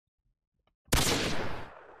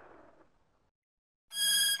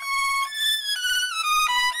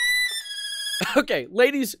Okay,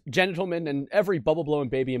 ladies, gentlemen, and every bubble-blowing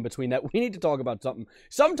baby in between that, we need to talk about something.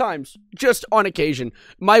 Sometimes, just on occasion,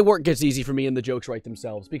 my work gets easy for me and the jokes write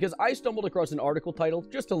themselves, because I stumbled across an article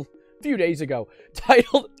titled, just a few days ago,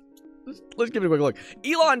 titled... Let's give it a quick look.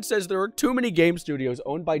 Elon says there are too many game studios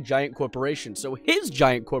owned by giant corporations, so his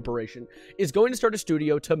giant corporation is going to start a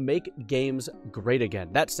studio to make games great again.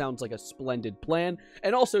 That sounds like a splendid plan,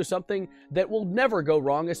 and also something that will never go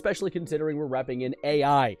wrong, especially considering we're wrapping in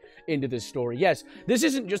AI into this story. Yes, this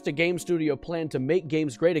isn't just a game studio plan to make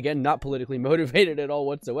games great again, not politically motivated at all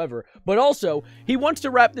whatsoever, but also, he wants to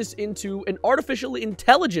wrap this into an artificial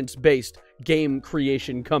intelligence-based game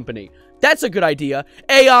creation company. That's a good idea.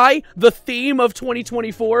 AI, the theme of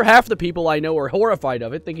 2024. Half the people I know are horrified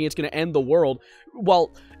of it, thinking it's going to end the world,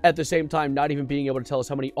 while at the same time not even being able to tell us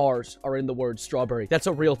how many R's are in the word strawberry. That's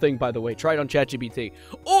a real thing, by the way. Try it on ChatGPT.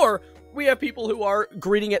 Or we have people who are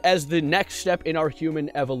greeting it as the next step in our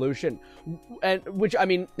human evolution. And which, I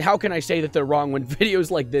mean, how can I say that they're wrong when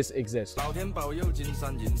videos like this exist?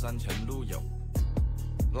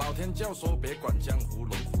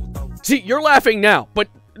 See, you're laughing now, but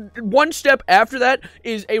one step after that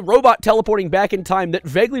is a robot teleporting back in time that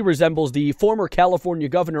vaguely resembles the former California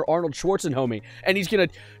governor Arnold Schwarzenegger, and he's gonna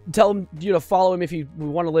tell you to follow him if you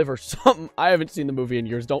want to live or something. I haven't seen the movie in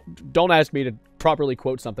years. Don't ask me to properly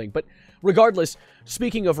quote something. But regardless,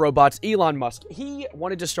 speaking of robots, Elon Musk, he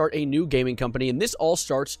wanted to start a new gaming company, and this all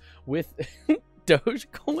starts with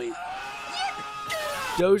Dogecoin.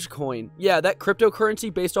 Dogecoin. Yeah, that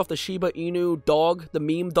cryptocurrency based off the Shiba Inu dog, the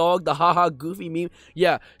meme dog, the haha goofy meme.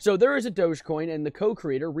 Yeah, so there is a Dogecoin, and the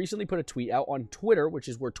co-creator recently put a tweet out on Twitter, which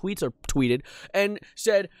is where tweets are tweeted, and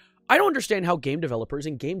said, I don't understand how game developers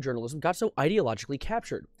and game journalism got so ideologically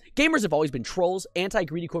captured. Gamers have always been trolls,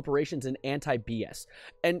 anti-greedy corporations, and anti-BS.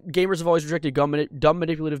 And gamers have always rejected dumb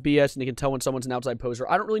manipulative BS, and they can tell when someone's an outside poser.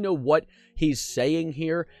 I don't really know what he's saying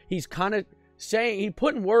here. He's kind of saying, he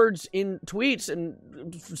putting words in tweets,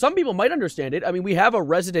 and some people might understand it. I mean, we have a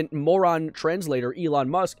resident moron translator,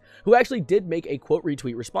 Elon Musk, who actually did make a quote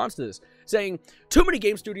retweet response to this, saying, too many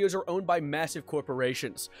game studios are owned by massive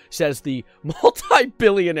corporations, says the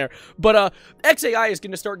multi-billionaire. But XAI is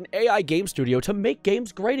going to start an AI game studio to make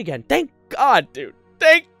games great again. Thank God, dude.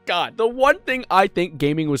 Thank God. The one thing I think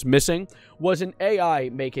gaming was missing was an AI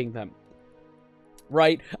making them.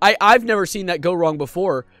 Right? I've never seen that go wrong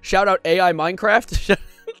before. Shout out AI Minecraft.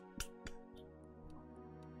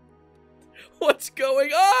 What's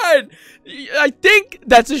going on? I think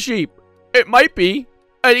that's a sheep. It might be.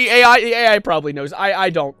 The AI probably knows. I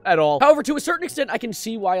don't at all. However, to a certain extent, I can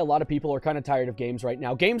see why a lot of people are kind of tired of games right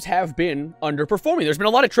now. Games have been underperforming. There's been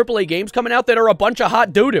a lot of AAA games coming out that are a bunch of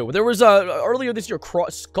hot doo-doo. There was earlier this year,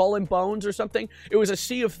 Skull and Bones or something. It was a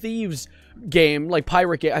Sea of Thieves game, like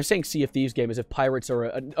pirate game. I'm saying Sea of Thieves game as if pirates are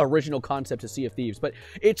an original concept to Sea of Thieves, but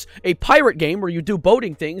it's a pirate game where you do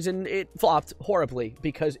boating things, and it flopped horribly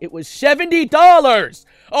because it was $70.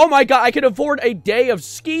 Oh my God, I could afford a day of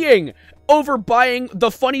skiing over buying the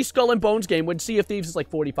funny Skull and Bones game when Sea of Thieves is like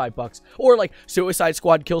 45 bucks. Or like Suicide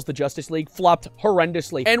Squad Kills the Justice League flopped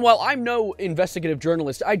horrendously. And while I'm no investigative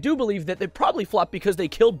journalist, I do believe that they probably flopped because they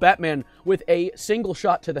killed Batman with a single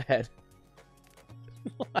shot to the head.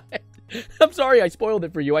 What? I'm sorry I spoiled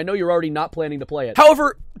it for you. I know you're already not planning to play it.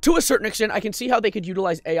 However, to a certain extent, I can see how they could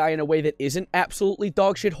utilize AI in a way that isn't absolutely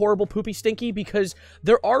dogshit, horrible, poopy, stinky, because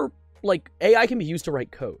there are, like, AI can be used to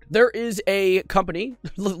write code. There is a company,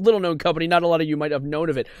 little-known company, not a lot of you might have known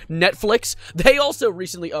of it, Netflix. They also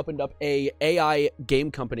recently opened up a AI game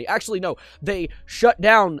company. Actually, no, they shut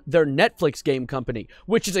down their Netflix game company,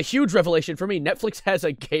 which is a huge revelation for me. Netflix has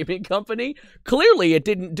a gaming company. Clearly, it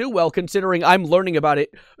didn't do well, considering I'm learning about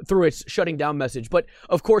it through its shutting down message. But,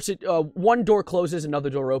 of course, one door closes, another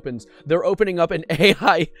door opens. They're opening up an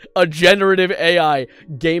AI, a generative AI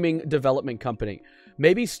gaming development company.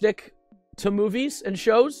 Maybe stick to movies and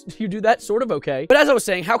shows. You do that sort of okay. But as I was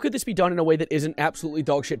saying, how could this be done in a way that isn't absolutely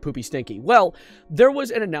dogshit, poopy, stinky? Well, there was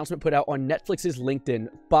an announcement put out on Netflix's LinkedIn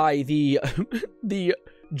by the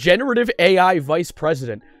generative AI vice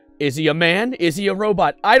president. Is he a man? Is he a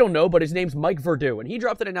robot? I don't know, but his name's Mike Verdu, and he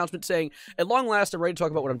dropped an announcement saying, at long last, I'm ready to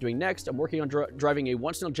talk about what I'm doing next. I'm working on driving a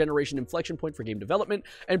once-in-a-generation inflection point for game development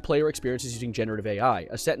and player experiences using generative AI,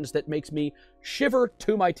 a sentence that makes me shiver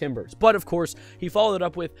to my timbers. But, of course, he followed it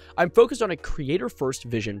up with, I'm focused on a creator-first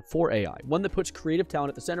vision for AI, one that puts creative talent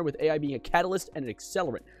at the center with AI being a catalyst and an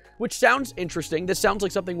accelerant. Which sounds interesting. This sounds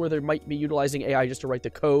like something where they might be utilizing AI just to write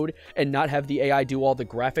the code and not have the AI do all the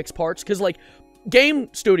graphics parts, because, like, game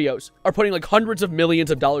studios are putting like hundreds of millions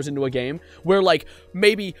of dollars into a game where like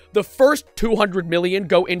maybe the first 200 million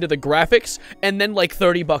go into the graphics and then like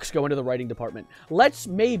 30 bucks go into the writing department. Let's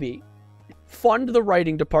maybe fund the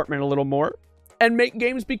writing department a little more and make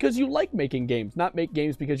games because you like making games, not make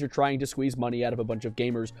games because you're trying to squeeze money out of a bunch of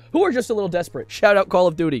gamers who are just a little desperate. Shout out Call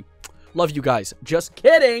of Duty. Love you guys. Just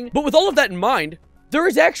kidding. But with all of that in mind, there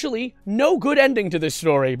is actually no good ending to this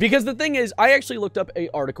story, because the thing is, I actually looked up an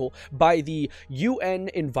article by the UN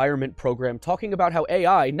Environment Program talking about how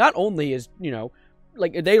AI not only is, you know,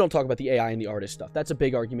 like, they don't talk about the AI and the artist stuff. That's a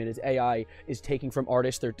big argument, is AI is taking from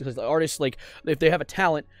artists. Because the artists, like, if they have a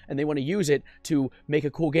talent and they want to use it to make a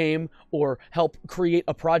cool game or help create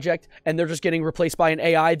a project, and they're just getting replaced by an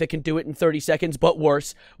AI that can do it in 30 seconds, but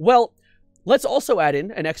worse. Well, let's also add in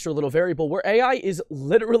an extra little variable where AI is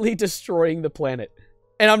literally destroying the planet.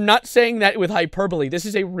 And I'm not saying that with hyperbole. This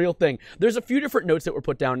is a real thing. There's a few different notes that were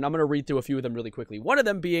put down, and I'm going to read through a few of them really quickly. One of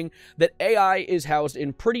them being that AI is housed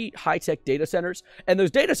in pretty high-tech data centers, and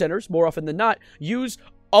those data centers, more often than not, use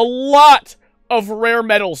a lot of rare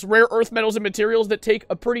metals, rare earth metals and materials that take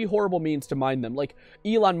a pretty horrible means to mine them, like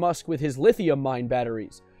Elon Musk with his lithium mine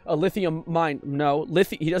batteries. A lithium mine, no,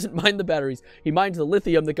 he doesn't mine the batteries. He mines the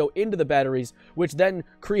lithium that go into the batteries, which then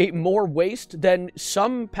create more waste than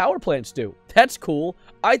some power plants do. That's cool.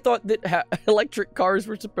 I thought that electric cars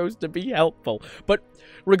were supposed to be helpful. But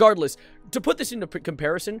regardless, to put this into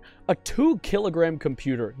comparison, a 2-kilogram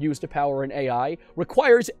computer used to power an AI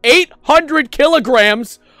requires 800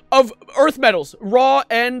 kilograms of earth metals, raw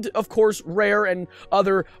and, of course, rare and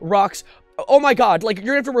other rocks. Oh my god, like, you're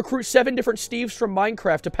gonna have to recruit 7 different Steves from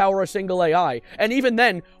Minecraft to power a single AI. And even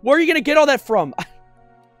then, where are you gonna get all that from?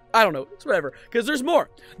 I don't know. It's whatever. Because there's more.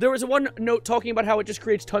 There was one note talking about how it just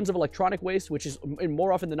creates tons of electronic waste, which is,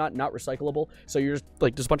 more often than not recyclable. So you're just,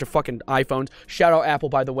 like, there's a bunch of fucking iPhones. Shout out Apple,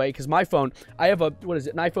 by the way, because my phone, I have a, what is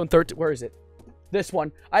it, an iPhone 13, where is it? This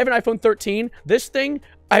one. I have an iPhone 13. This thing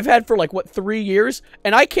I've had for, like, what, 3 years?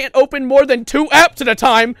 And I can't open more than 2 apps at a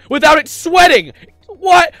time without it sweating!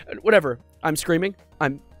 What? Whatever. I'm screaming.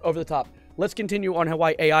 I'm over the top. Let's continue on how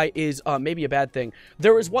why AI is maybe a bad thing.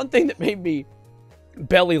 There was one thing that made me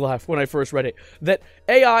belly laugh when I first read it. That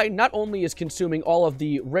AI not only is consuming all of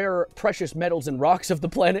the rare, precious metals and rocks of the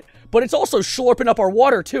planet, but it's also slurping up our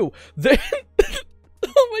water, too.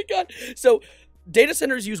 Oh my god. So, data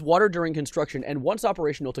centers use water during construction and once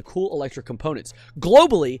operational to cool electric components.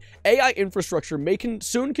 Globally, AI infrastructure may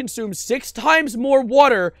soon consume 6 times more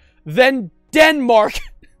water than Denmark.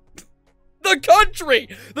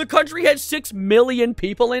 The country has 6 million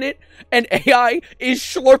people in it, and AI is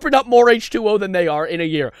slurping up more H2O than they are in a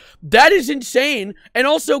year. That is insane, and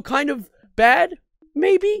also kind of bad,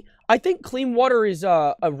 maybe? I think clean water is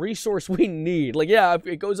a resource we need. Like, yeah, if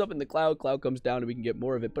it goes up in the cloud comes down, and we can get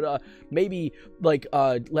more of it. But maybe, like,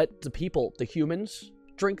 let the people, the humans,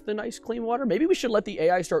 drink the nice clean water. Maybe we should let the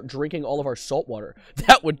AI start drinking all of our salt water.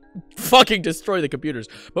 That would fucking destroy the computers.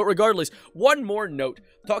 But regardless, one more note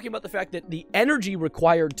talking about the fact that the energy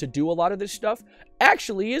required to do a lot of this stuff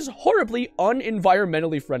actually is horribly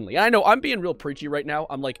unenvironmentally friendly. And I know I'm being real preachy right now.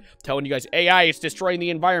 I'm like telling you guys AI is destroying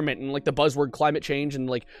the environment and like the buzzword climate change, and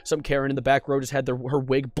like some Karen in the back row just had her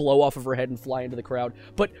wig blow off of her head and fly into the crowd.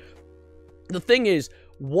 But the thing is,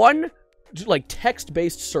 one like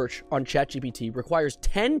text-based search on ChatGPT requires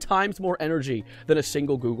 10 times more energy than a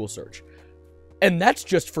single Google search. And that's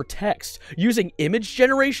just for text. Using image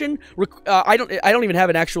generation, I don't even have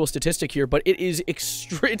an actual statistic here, but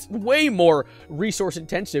it's way more resource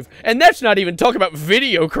intensive. And that's not even talking about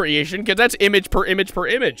video creation, because that's image per image per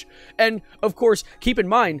image. And of course, keep in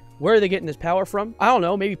mind, where are they getting this power from? I don't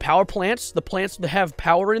know, maybe power plants. The plants that have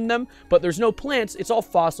power in them, but there's no plants. It's all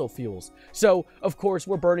fossil fuels. So of course,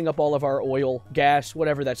 we're burning up all of our oil, gas,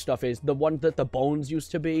 whatever that stuff is, the one that the bones used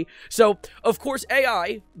to be. So of course,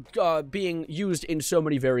 AI being used in so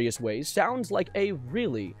many various ways sounds like a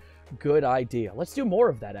really good idea. Let's do more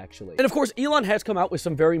of that, actually. And of course, Elon has come out with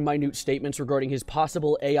some very minute statements regarding his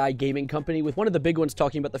possible AI gaming company, with one of the big ones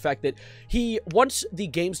talking about the fact that he wants the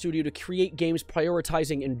game studio to create games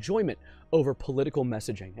prioritizing enjoyment over political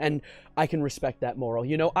messaging. And I can respect that moral.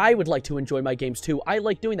 You know, I would like to enjoy my games too. I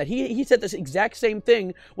like doing that. He said this exact same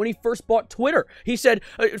thing when he first bought Twitter. He said,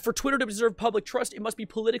 for Twitter to deserve public trust, it must be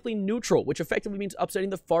politically neutral, which effectively means upsetting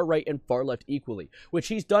the far right and far left equally, which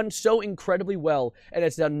he's done so incredibly well, and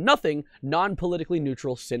has done nothing non-politically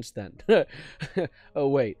neutral since then. Oh,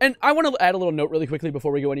 wait. And I want to add a little note really quickly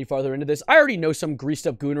before we go any farther into this. I already know some greased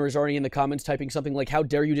up gooner is already in the comments typing something like, how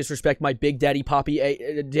dare you disrespect my big daddy poppy,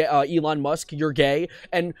 Elon Musk, you're gay.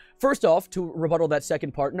 And first off, to rebuttal that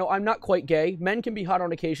second part, no, I'm not quite gay. Men can be hot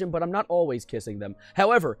on occasion, but I'm not always kissing them.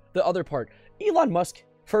 However, the other part, Elon Musk,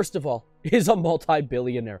 first of all, is a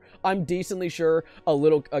multi-billionaire. I'm decently sure a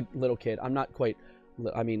little kid, I'm not quite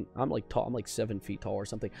I mean, I'm like tall. I'm like 7 feet tall or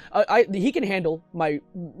something. He can handle my,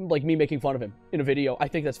 like, me making fun of him in a video. I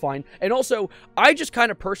think that's fine. And also, I just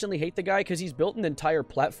kind of personally hate the guy because he's built an entire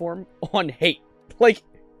platform on hate. Like,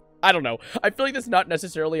 I don't know. I feel like that's not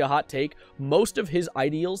necessarily a hot take. Most of his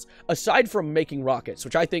ideals, aside from making rockets,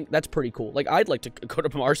 which I think that's pretty cool. Like, I'd like to go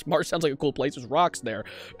to Mars. Mars sounds like a cool place. There's rocks there.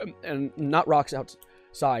 And not rocks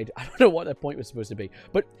outside. I don't know what that point was supposed to be.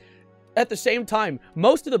 But at the same time,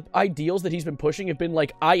 most of the ideals that he's been pushing have been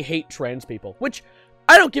like, I hate trans people. Which,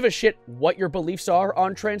 I don't give a shit what your beliefs are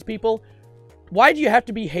on trans people. Why do you have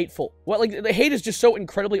to be hateful? What, like, the hate is just so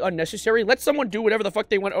incredibly unnecessary. Let someone do whatever the fuck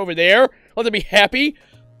they want over there. Let them be happy.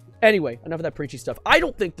 Anyway, enough of that preachy stuff. I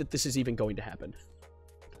don't think that this is even going to happen.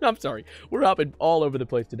 I'm sorry. We're hopping all over the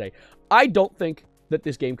place today. I don't think that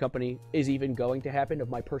this game company is even going to happen, of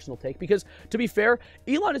my personal take, because, to be fair,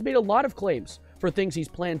 Elon has made a lot of claims for things he's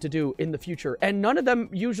planned to do in the future, and none of them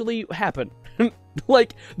usually happen.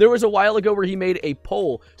 Like, there was a while ago where he made a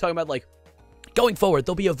poll talking about, like, going forward,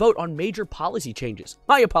 there'll be a vote on major policy changes.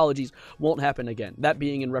 My apologies won't happen again. That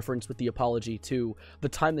being in reference with the apology to the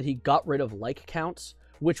time that he got rid of like counts,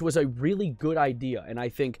 which was a really good idea, and I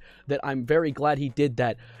think that I'm very glad he did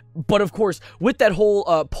that. But of course, with that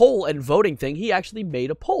whole poll and voting thing, he actually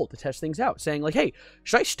made a poll to test things out, saying like, hey,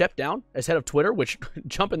 should I step down as head of Twitter? Which,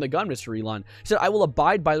 jumping the gun, Mr. Elon. He said, I will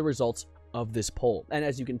abide by the results of this poll. And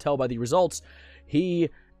as you can tell by the results, he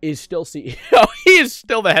is still CEO. He is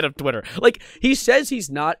still the head of Twitter. Like, he says he's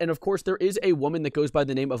not, and of course there is a woman that goes by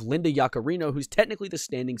the name of Linda Yaccarino, who's technically the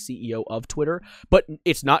standing CEO of Twitter, but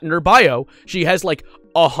it's not in her bio. She has like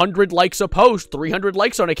 100 likes a post, 300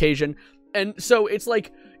 likes on occasion, and so it's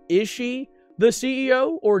like, is she the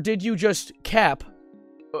CEO, or did you just cap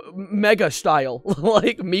mega style,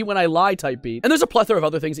 like me when I lie type beat? And there's a plethora of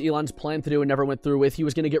other things Elon's planned to do and never went through with. He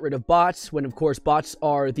was going to get rid of bots, when of course bots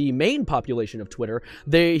are the main population of Twitter.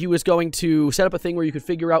 He was going to set up a thing where you could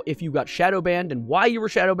figure out if you got shadow banned and why you were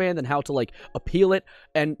shadow banned and how to like appeal it.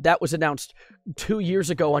 And that was announced 2 years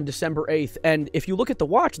ago on December 8th. And if you look at the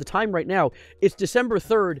watch, the time right now, it's December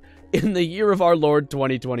 3rd in the year of our Lord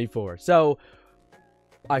 2024. So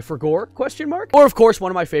I forgore, question mark? Or, of course,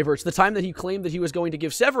 one of my favorites, the time that he claimed that he was going to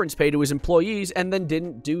give severance pay to his employees and then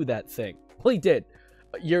didn't do that thing. Well, he did.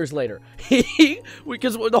 Years later.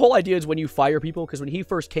 Because the whole idea is when you fire people, because when he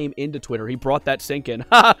first came into Twitter, he brought that sink in.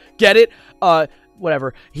 Haha, get it?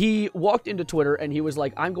 Whatever. He walked into Twitter and he was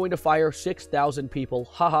like, I'm going to fire 6,000 people.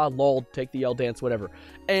 Haha, lol, take the L dance, whatever.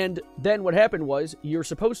 And then what happened was, you're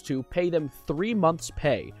supposed to pay them 3 months'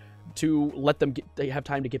 pay to let them they have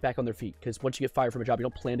time to get back on their feet, because once you get fired from a job, you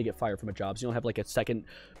don't plan to get fired from a job, so you don't have like a second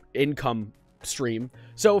income stream.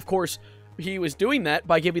 So of course he was doing that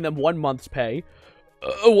by giving them 1 month's pay,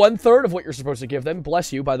 1/3 of what you're supposed to give them.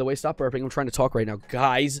 Bless you, by the way. Stop burping. I'm trying to talk right now,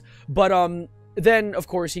 guys. But then of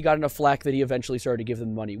course he got enough flack that he eventually started to give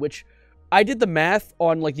them money, which I did the math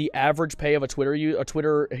on like the average pay of a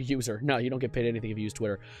Twitter user. No, you don't get paid anything if you use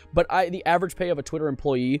Twitter, but the average pay of a Twitter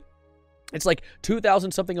employee, it's like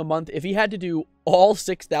 2,000 something a month. If he had to do all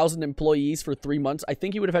 6,000 employees for 3 months, I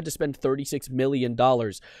think he would have had to spend $36 million,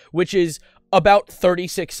 which is about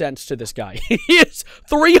 36 cents to this guy. He has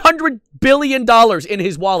 $300 billion in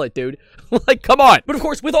his wallet, dude. Like, come on. But of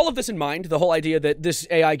course, with all of this in mind, the whole idea that this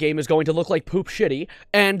AI game is going to look like poop shitty,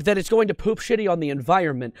 and that it's going to poop shitty on the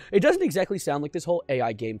environment, it doesn't exactly sound like this whole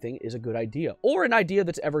AI game thing is a good idea, or an idea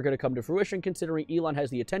that's ever going to come to fruition, considering Elon has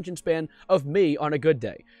the attention span of me on a good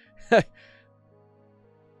day.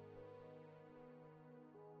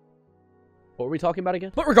 What were we talking about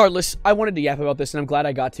again? But regardless, I wanted to yap about this, and I'm glad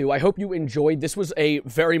I got to. I hope you enjoyed. This was a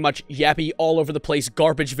very much yappy, all over the place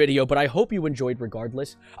garbage video, but I hope you enjoyed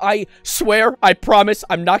regardless. I swear, I promise,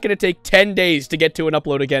 I'm not going to take 10 days to get to an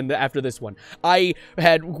upload again after this one. I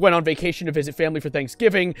went on vacation to visit family for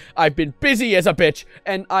Thanksgiving. I've been busy as a bitch,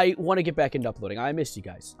 and I want to get back into uploading. I missed you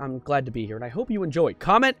guys. I'm glad to be here, and I hope you enjoyed.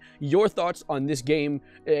 Comment your thoughts on this game,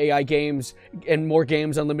 AI games, and more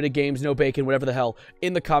games, unlimited games, no bacon, whatever the hell,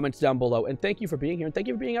 in the comments down below. And thank you for being here, and thank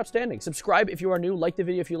you for being outstanding. Subscribe if you are new, like the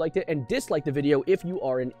video if you liked it, and dislike the video if you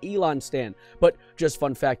are an Elon stan. But just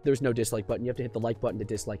fun fact, there's no dislike button. You have to hit the like button to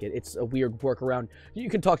dislike it. It's a weird workaround. You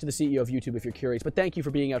can talk to the CEO of YouTube if you're curious, but thank you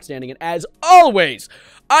for being outstanding, and as always,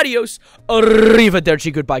 adios,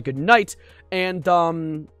 arrivederci, goodbye, good night, and